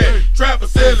hate that. Trappa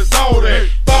sell is all that.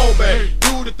 Fall back,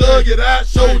 do the thug it out,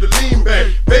 show the lean back.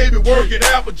 Baby, work it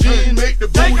out for jeans, make the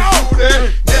booty do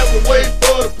that. Never wait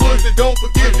for the pussy, don't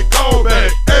forget to call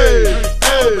back. Hey,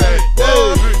 hey,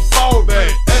 hey, fall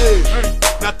back. Hey,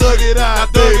 now thug it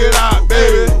out,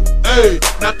 baby. Hey,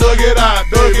 now thug it out,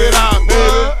 baby.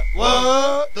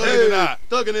 What?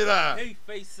 Thugging it out. Hey,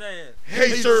 face ass.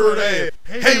 Hey, shirt ass.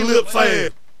 Hey, lips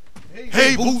ass.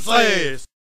 Hey, boots ass.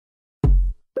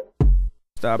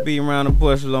 Stop beating around the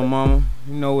bush, little mama.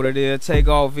 You know what it is. Take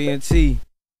off VNT.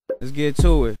 Let's get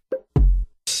to it.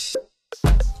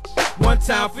 One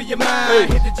time for your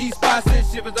mind. Hit the G-spot, send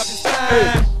shivers up your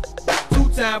spine. 2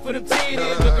 times for them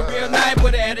titties. Looking real nice,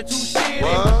 but the attitude shitty.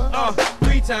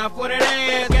 3 times for that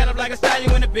ass. Got up like a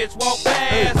stallion when the bitch walk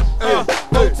past.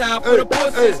 4 times for the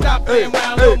pussy. Stop playing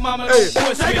around, little mama, don't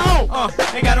push it.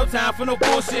 Ain't got no time for no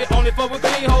bullshit. Only for a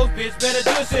clean hoes, bitch, better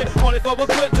do shit. Only for a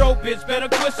good dope, bitch, better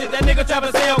push it. That nigga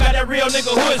Trappa sell got that real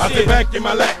nigga hood shit. I sit back in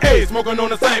my lap, hey, smoking on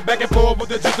the same, back and forth with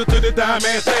the juicer to the dime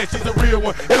man saying she's a real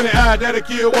one. In the eye, that'll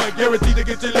kill one, guaranteed to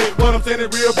get you lit. What I'm saying is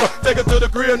real, bro. Take her to the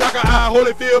crib, knock her eye,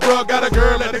 Holyfield, bro. Got a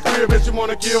girl at the crib and she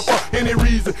wanna kill for any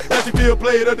reason that she feel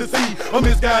played or deceived. I'm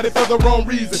misguided for the wrong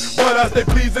reason. But I stay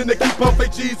pleasing to keep her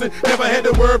fake cheesing. Never had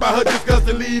to worry about her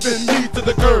disgusting leaving me to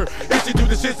the curb. If she do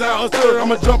the shit out of her,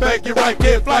 I'ma jump back, get right,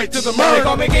 get flight to the murder. They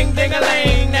call me King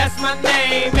Ding-a-ling, that's my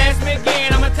name. Ask me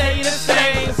again, I'ma tell you the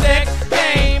same. Sex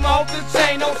game, off the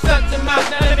chain, don't shut your mouth.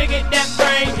 Now let me get that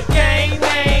brain. Game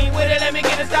name, with it, let me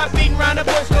get it. Stop beating around the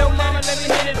bush, little mama, let me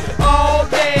hit it all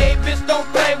day. Bitch, don't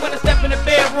play when I step in the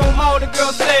bedroom. All the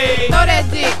girls say, throw that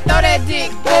dick,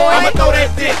 boy. I'ma throw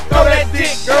that dick,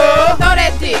 girl. Throw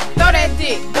that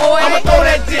dick, boy. I'ma throw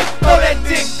that dick, girl. Throw that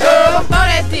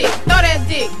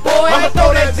dick, boy. I'ma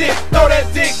throw that dick,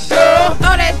 girl.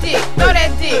 Throw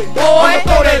that dick, boy. I'ma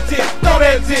throw that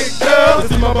dick, girl.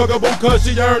 See my bugaboo cause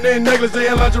she earning negligee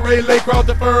and lingerie lay across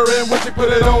the fur. And when she put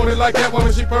it on, it like that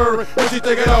woman she purring. When she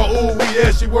take it out, ooh,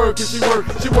 yeah, she work it,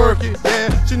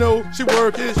 yeah. She know she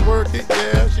work it,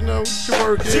 yeah. She know she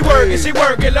work it. She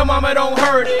work it, little mama don't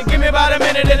hurt it. Give me about a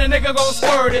minute and a nigga gon'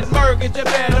 squirt it. Murk it, you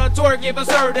better twerk it for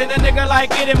certain. A nigga like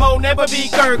Gideon won't never be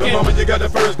kirkin'. Little mama, you got the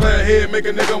first class head, make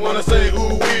a nigga wanna say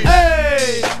ooh wee.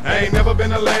 Hey! I ain't never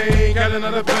been a lane, got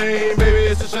another plane. Baby,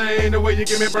 it's a shame the way you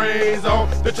give me brains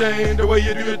off the chain, the way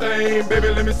you do your thing. Baby,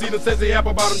 let me see the sexy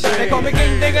apple bottom chain. They call me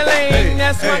King Ding-a-ling,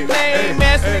 that's my name.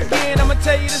 Ask me again, I'ma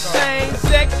tell you the same.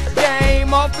 Sex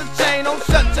game, off the chain, don't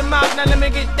shut your mouth. Now let me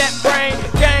get that brain.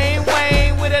 Game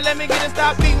Wayne with it, let me get it.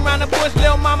 Stop beating around the bush,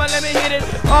 little mama, let me hit it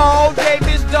all day.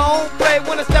 Bitch, don't play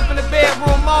when I step in the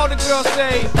bedroom. All the girls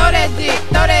say, throw that dick,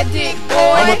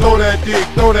 boy. I'ma throw that dick,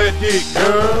 girl. Throw that dick,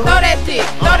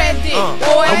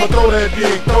 boy. I'ma throw that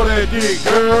dick, girl. Throw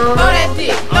that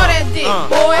dick,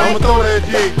 boy. I'ma throw that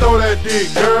dick, girl. Throw that dick,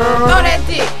 boy.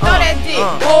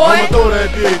 I'ma throw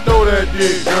that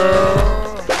dick, girl.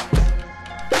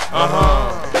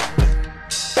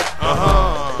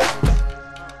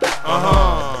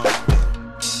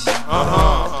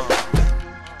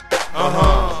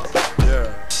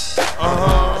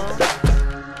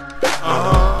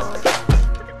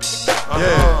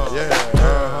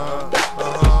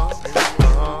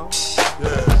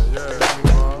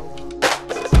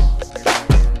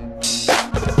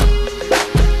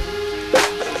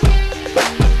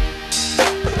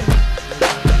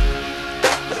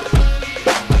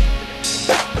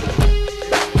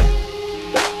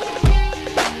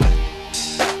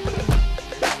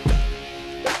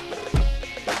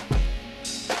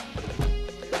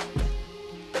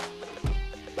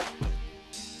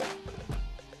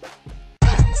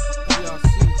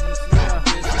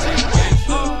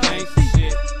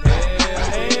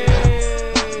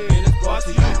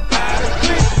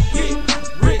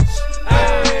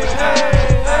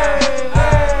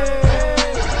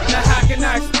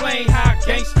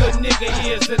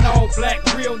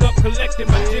 collecting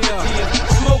my dividends.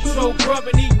 Smoke so grub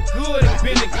and eating good and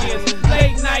been against.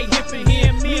 Late night hipping here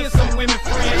and me and some women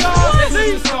friends. This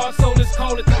is the start, so let's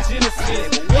call it the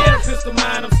Genesis. Yeah, pistol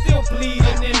mine, I'm still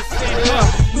bleeding innocent.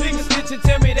 Niggas snitching,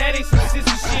 tell me that ain't some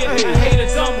sissy shit. I hate a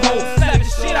dumb hoe, slap the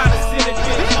shit out of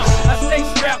citizens. I stay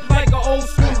strapped like an old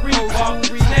school Reebok,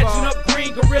 snatching up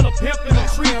green gorilla, pimping the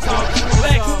tree top.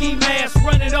 Black ski mask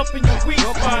running up in your weak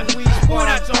spot. Point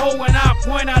out your hoe and I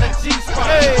point out a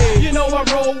G-spot. You know I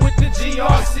roll with the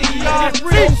GRC.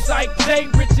 Full Psych, J,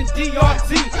 Rich and DRT.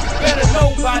 Better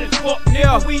nobody fuck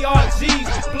nigga, we are G's.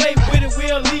 Play with it,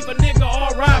 we'll leave a nigga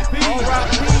R.I.P.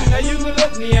 Now you can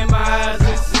look me in my eyes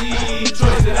and see.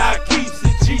 Trust that I keeps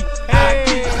it G, I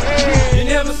keeps it G. You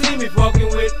never see me fucking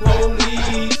with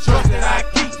police. Trust that I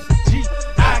keeps it G,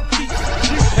 I keeps it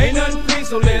G. Ain't nothing free,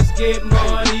 so let's get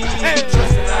money.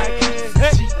 Trust that I keeps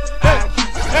it G, I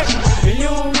keeps it G. And you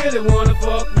don't really wanna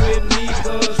fuck with me,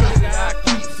 cause trust that I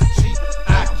keeps it G, I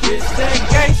keeps that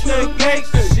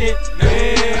gangsta shit,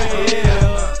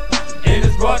 yeah. And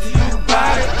it's brought to you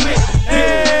by the Quick.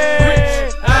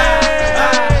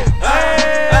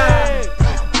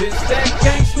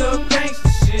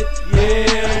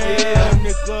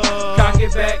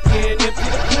 Back in, empty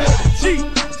the clip.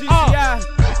 GCI,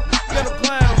 get a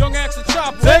clown, young action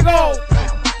chopper. Take off.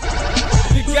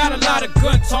 You got a lot of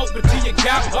gun talk, but do you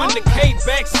got one? The K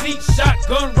backseat,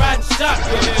 shotgun riding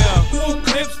shotgun. Yeah. Full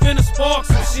clips, finna spark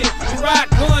some shit. We ride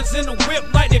guns in the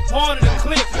whip like they part of the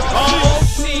clip. Oh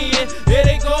shit, there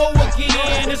they go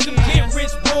again. There's some get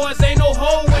rich boys, ain't no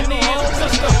hoe in them.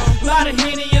 Just a lot of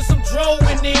Henny and some dro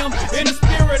in them. In the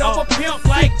spirit of a pimp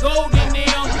like gold in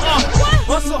them.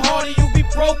 Hustle harder, you be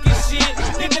broke and shit.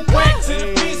 Get the crack to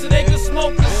the beat so they can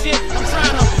smoke and shit. I'm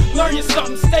trying to learn you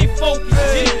something, stay focused,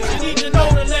 shit. You need to know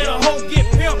to let a hoe get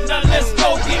pimped. Now let's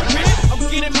go get rich. I'm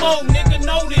getting more, nigga,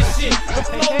 know this shit. The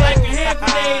flow like a hand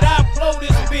grenade, I blow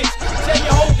this bitch. Tell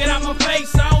your hoe, get out my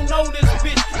face, I don't know this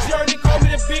bitch. She already called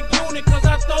me the big unit, cause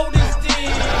I throw this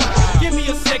thing. Give me a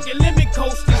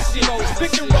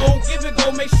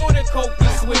the coke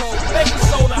get switched. Baking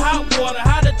soda, hot water,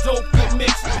 how the dope get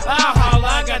mixed. I holla,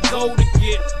 I got dough to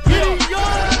get. Yeah,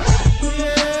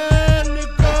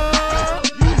 nigga.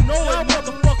 You know it,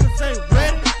 motherfuckers ain't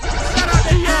ready. Shout out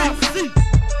to EIC,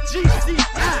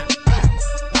 GCI.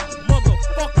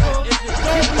 Motherfucker, if it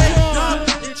don't make none,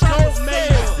 it don't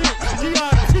make sense.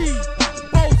 DRT,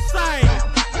 both sides.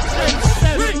 J7,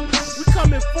 we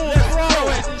coming for a throw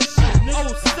at this shit,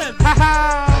 nigga. 07.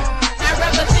 I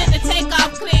represent the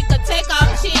takeoff clique, a takeoff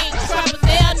chick. Trappa,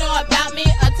 they'll know about me,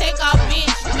 a takeoff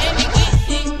bitch. Made me get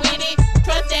sick with it,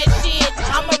 trust that shit.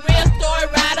 I'm a real story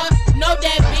writer, know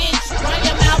that bitch. Run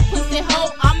your mouth, pussy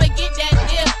hoe, I'ma get that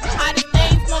dip. Hottest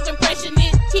thing, smoking pressure,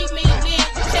 it keep me lit.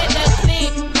 Check that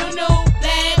click, you know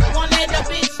that, won't let the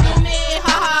bitch do me.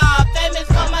 Haha, famous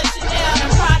for my Chanel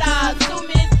and Prada. Sue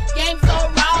me, game so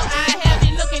raw, I have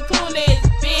you looking clueless,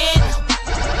 bitch.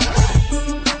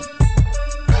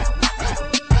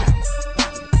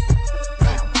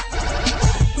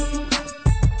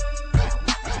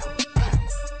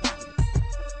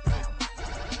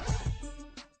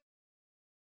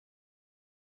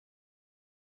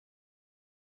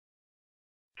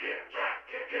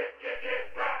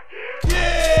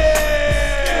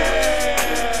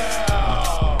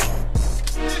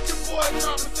 It's your boy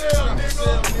JACKSONVILLE,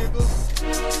 nigga.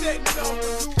 Setting it off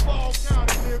for Duval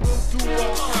County, nigga.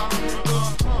 Duval County, nigga.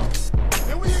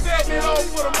 And we setting it off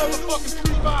for the motherfucking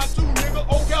 352, nigga.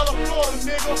 Ocala, Florida,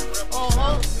 nigga.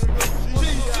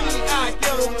 GCI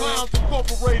Ghetto Clowns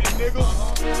Incorporated, nigga.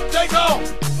 Take off.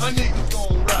 My niggas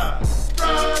gon' ride.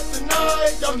 Ride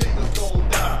tonight, y'all niggas gon'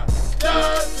 die.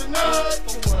 Die tonight,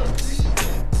 for what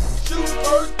reason? Shoot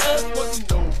first, that's what you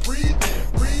know. Breathe in,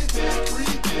 breathe in,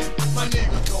 breathe in. My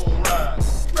niggas gon' ride.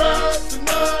 Ride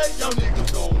tonight, y'all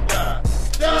niggas gon' die.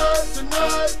 Die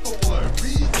tonight, for what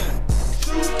reason?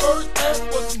 Shoot first, that's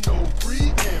what you know.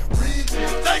 Breathe in, breathe in.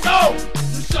 Take off!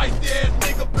 You shiesty ass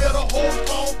nigga, better hold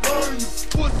on, burn you.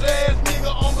 Pussy ass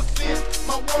nigga, I'ma send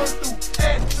my word through.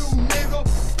 At you, nigga.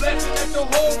 Blessing at the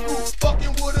whole crew.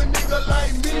 Fucking with a nigga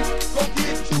like me. Gon'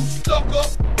 get you stuck up,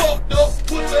 fucked up,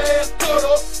 pussy ass cut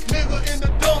up. Nigga in the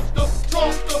dumpster,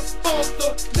 trunkster, funkster.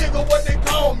 Nigga, what they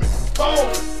call me?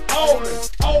 Ballin', hauling,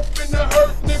 off in the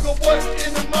hearse, nigga, what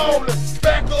in the mallin'?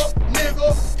 Back up, nigga,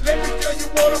 let me tell you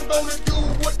what I'm gonna do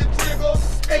with the trigger.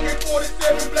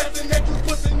 AK-47 blasting at you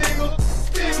pussy nigga.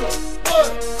 Bigger, but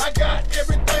I got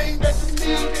everything that you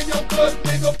need in your blood,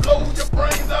 nigga. Blow your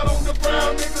brains out on the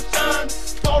ground, nigga, shine.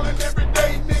 Falling every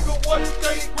day, nigga, what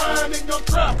stay grinding your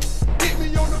trap. Hit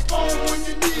me on the phone when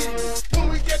you need me. When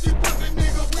we get these pussy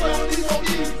niggas, we don't need no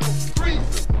easel.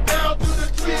 Grease them, down to the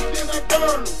trees, then I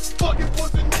burn them. Fucking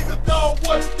pussy niggas, dog,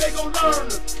 what they gon' learn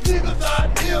them? Niggas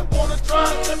out here wanna try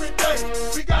us every day.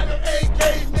 We got the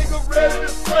AK, nigga, ready to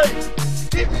spray.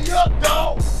 Hit me up,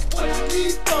 dog, what you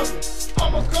need from me?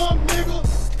 I'ma come, nigga,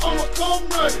 I'ma come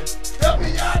running. Help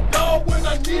me out, dog, when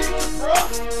I need you, bruh.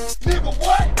 Nigga,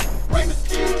 what? Bring the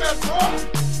ski mask,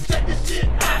 bruh. Check this shit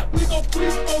out, we gon'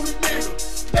 creep on the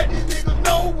niggas. Let these niggas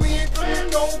know we ain't playing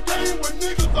no game with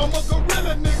niggas. I'm a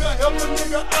gorilla, nigga, help a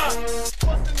nigga out.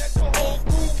 Bustin' at your whole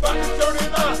crew, bout to turn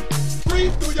it out.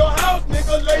 Breathe through your house,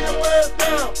 nigga, lay your ass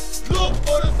down. Look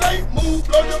for the safe move,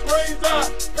 blow your brains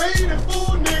out. Paid in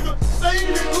full, nigga, stayed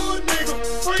in hood, nigga.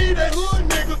 Free that hood,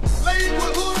 nigga, laid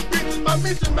with hood bitches. My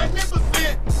mission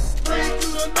magnificent. Straight to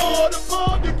the Lord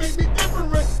above, they make me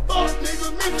different. Fuck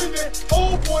niggas missing it,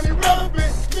 old point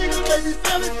irrelevant. Niggas they be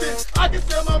selling shit. I can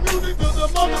sell my music to the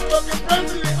motherfucking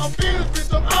president. I'm finished,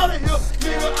 bitch, I'm out of here.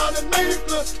 Nigga, out of native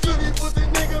club. To these pussy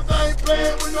niggas, I ain't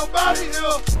playing with nobody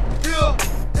here. Yeah.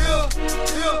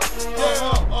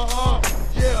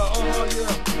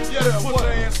 Yeah, what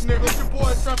ass nigga. It's your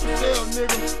boy JACKSONVILLE,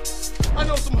 nigga. I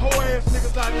know some hoe ass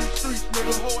niggas out in these streets,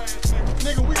 nigga. Hoe ass nigga.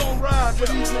 Nigga, we gon' ride for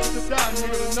these niggas to die,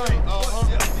 nigga, tonight.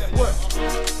 What?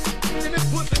 And this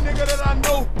pussy nigga that I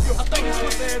know, I think it's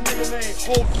pussy ass nigga named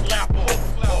Hoe Slapper,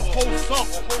 Hoe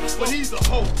something. But he's a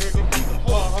hoe, nigga. He's a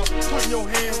hoe. Putting your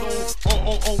hands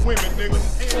on women, nigga.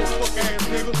 Fuck ass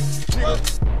nigga.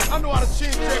 I know how to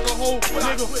chin check a hoe,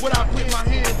 nigga, without putting my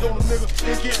hands on a nigga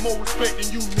and get more respect than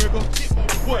you, nigga.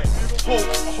 What? A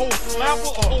hoe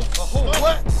slapper or a hoe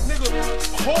what? Nigga,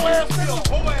 a hoe ass nigga?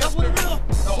 That's what it is?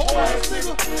 A hoe ass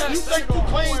nigga? You think you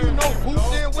claim you know who's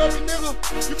there, wearing nigga?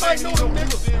 You might know them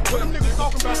niggas, but them niggas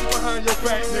talking about you behind your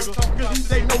back, nigga. Cause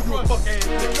they know you a fuck ass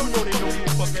nigga. You know they know you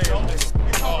a fuck ass nigga.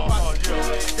 Yeah.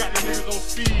 Got these niggas on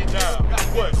speed now.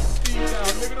 What? Nigga,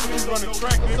 them niggas running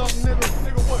track, nigga.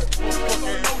 Nigga, what? Fuck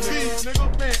ass nigga.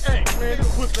 Man, hey, man, this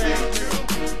pussy ass nigga.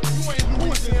 You ain't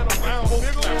Louisiana around,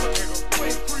 nigga. You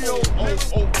ain't Creole,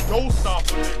 oh, dough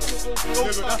stopper, nigga.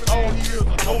 Nigga, that's all he is, a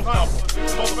dough stopper.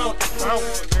 Motherfucking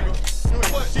bouncer, nigga.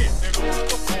 shit, nigga.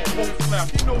 Won't slap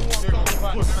you. Know what I'm talking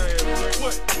about. Pussy ass nigga.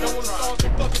 What? Y'all wanna start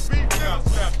some fucking beef? Nigga,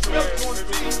 slap your ass,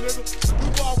 nigga. You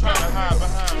all trying to hide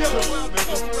behind pillows,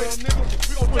 nigga.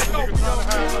 We gon' take off. Trying to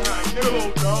hide behind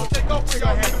pillows, dog. Take off. Nigga, I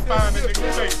had to find that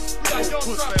nigga face.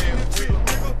 Pussy ass nigga.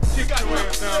 She got your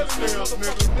ass downstairs,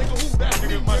 nigga. Who that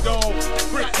nigga? My dog.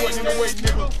 Chris wasn't in the way,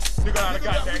 nigga. Nigga, I done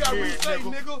got that head,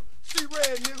 nigga. She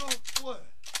red, nigga. What?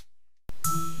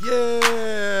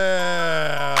 Yeah.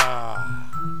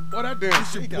 Boy, that damn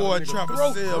It's your boy Trappa,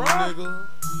 nigga.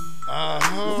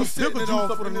 We sitting it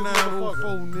off for the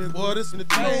 904, nigga. Boy, this in the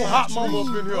old hot mama up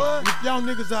in here. If y'all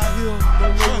niggas out here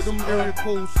don't know what them area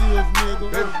code seals, nigga,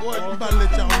 boy, I'm about to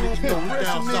let y'all niggas know we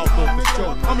down south though for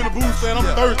sure. I'm in the booth saying I'm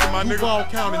thirsty, my nigga. Duval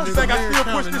County, nigga. Think I still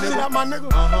push this shit out, my nigga?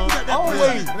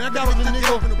 Always. And I got them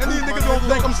niggas. And these niggas don't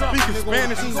think I'm speaking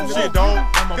Spanish and some shit, dog.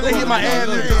 Cause they hear my ad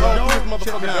niggas on this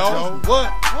motherfucker, dog. What?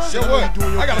 Shit, what?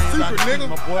 I got a secret, nigga.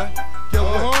 My boy. Get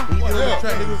what? When you get on the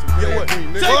track, niggas, get what?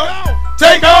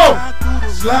 Take off!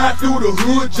 Slide through the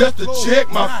hood just to check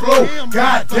my flow.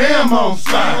 Goddamn, I'm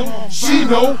fly. She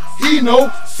know, he know,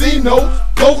 see no,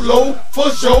 go low, for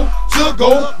show, to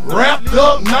go, wrapped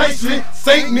up nicely.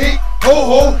 Saint Nick, ho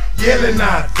ho, yelling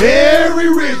out, very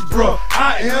rich, bro.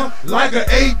 I am like an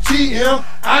ATM.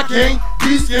 I can't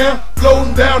be scammed,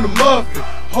 floating down the muffin.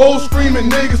 Hoes screaming,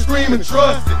 niggas screaming,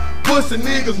 trust it. Pussy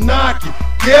niggas knocking.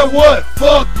 Get what?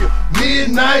 Fuck you.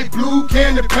 Midnight blue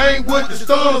candy paint with the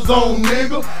stunners on,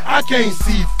 nigga. I can't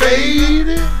see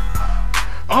faded.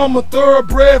 I'm a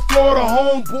thoroughbred Florida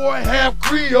homeboy, half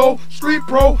Creole, street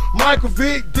pro, Michael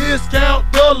Vick, discount,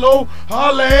 Dullo,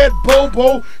 holla at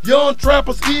Bobo, young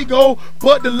Trappa's ego,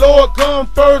 but the Lord come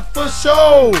first for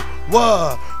show.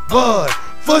 What? But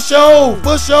for show,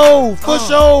 for show, for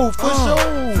show, for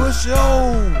show, for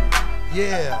show.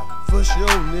 Yeah, for show,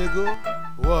 nigga.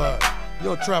 What?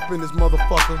 Yo, Trap in this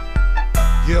motherfucker.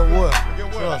 Get what? Get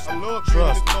what? Trust I me. love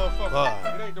Trust this me.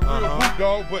 motherfucker. It ain't the real boot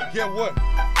dog, but get what?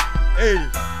 Hey,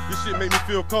 this shit make me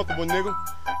feel comfortable, nigga.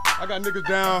 I got niggas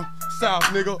down south,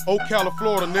 nigga. Ocala,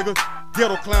 Florida, nigga.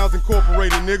 Ghetto Clowns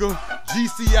Incorporated, nigga.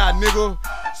 GCI, nigga.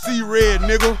 C-Red,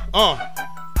 nigga.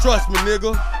 Trust me,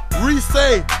 nigga.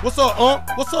 Re-say, what's up,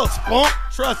 What's up, Spunk?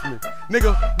 Trust me.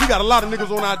 Nigga, we got a lot of niggas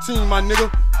on our team, my nigga.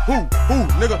 Who,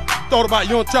 nigga? Thought about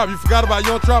Young Trap. You forgot about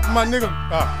Young Trap, my nigga?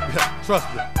 Yeah, trust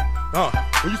me.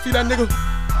 When you see that nigga,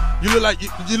 you look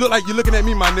like you're looking at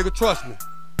me, my nigga. Trust me.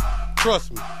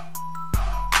 Trust me.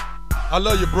 I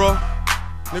love you, bro.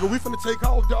 Nigga, we finna take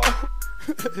off, dog.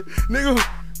 Nigga,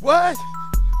 what?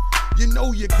 You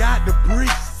know you got the brick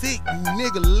sick,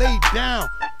 nigga, lay down.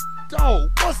 Dog,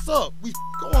 what's up? We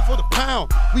going for the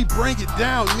pound. We bring it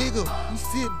down, nigga. We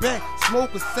sit back,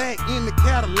 smoke a sack in the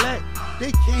Cadillac.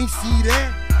 They can't see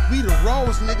that. We the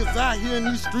rawest niggas out here in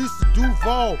these streets of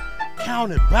Duval.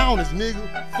 County bounders, nigga.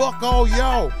 Fuck all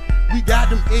y'all. We got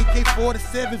them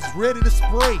AK-47s ready to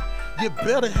spray. You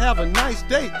better have a nice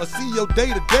day or see your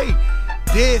day to day.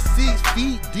 Dead 6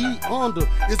 feet deep under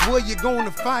is where you're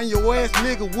gonna find your ass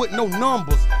nigga with no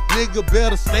numbers. Nigga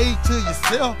better stay to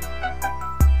yourself.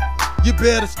 You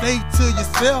better stay to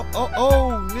yourself.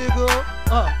 Nigga.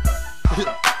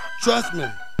 Trust me.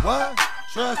 What?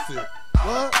 Trust it.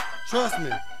 What? Trust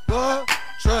me. What?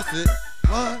 Trust it.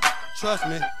 What? Trust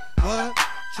me. What?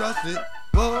 Trust it.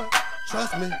 What?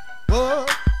 Trust me. What?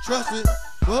 Trust it.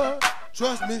 What?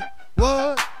 Trust me.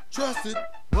 What? Trust it.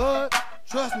 What?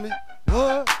 Trust me.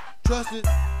 What? Trust it.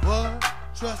 What?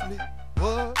 Trust me.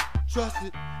 What? Trust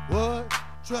it. What?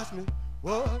 Trust me.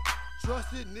 What?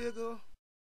 Trust it, nigga.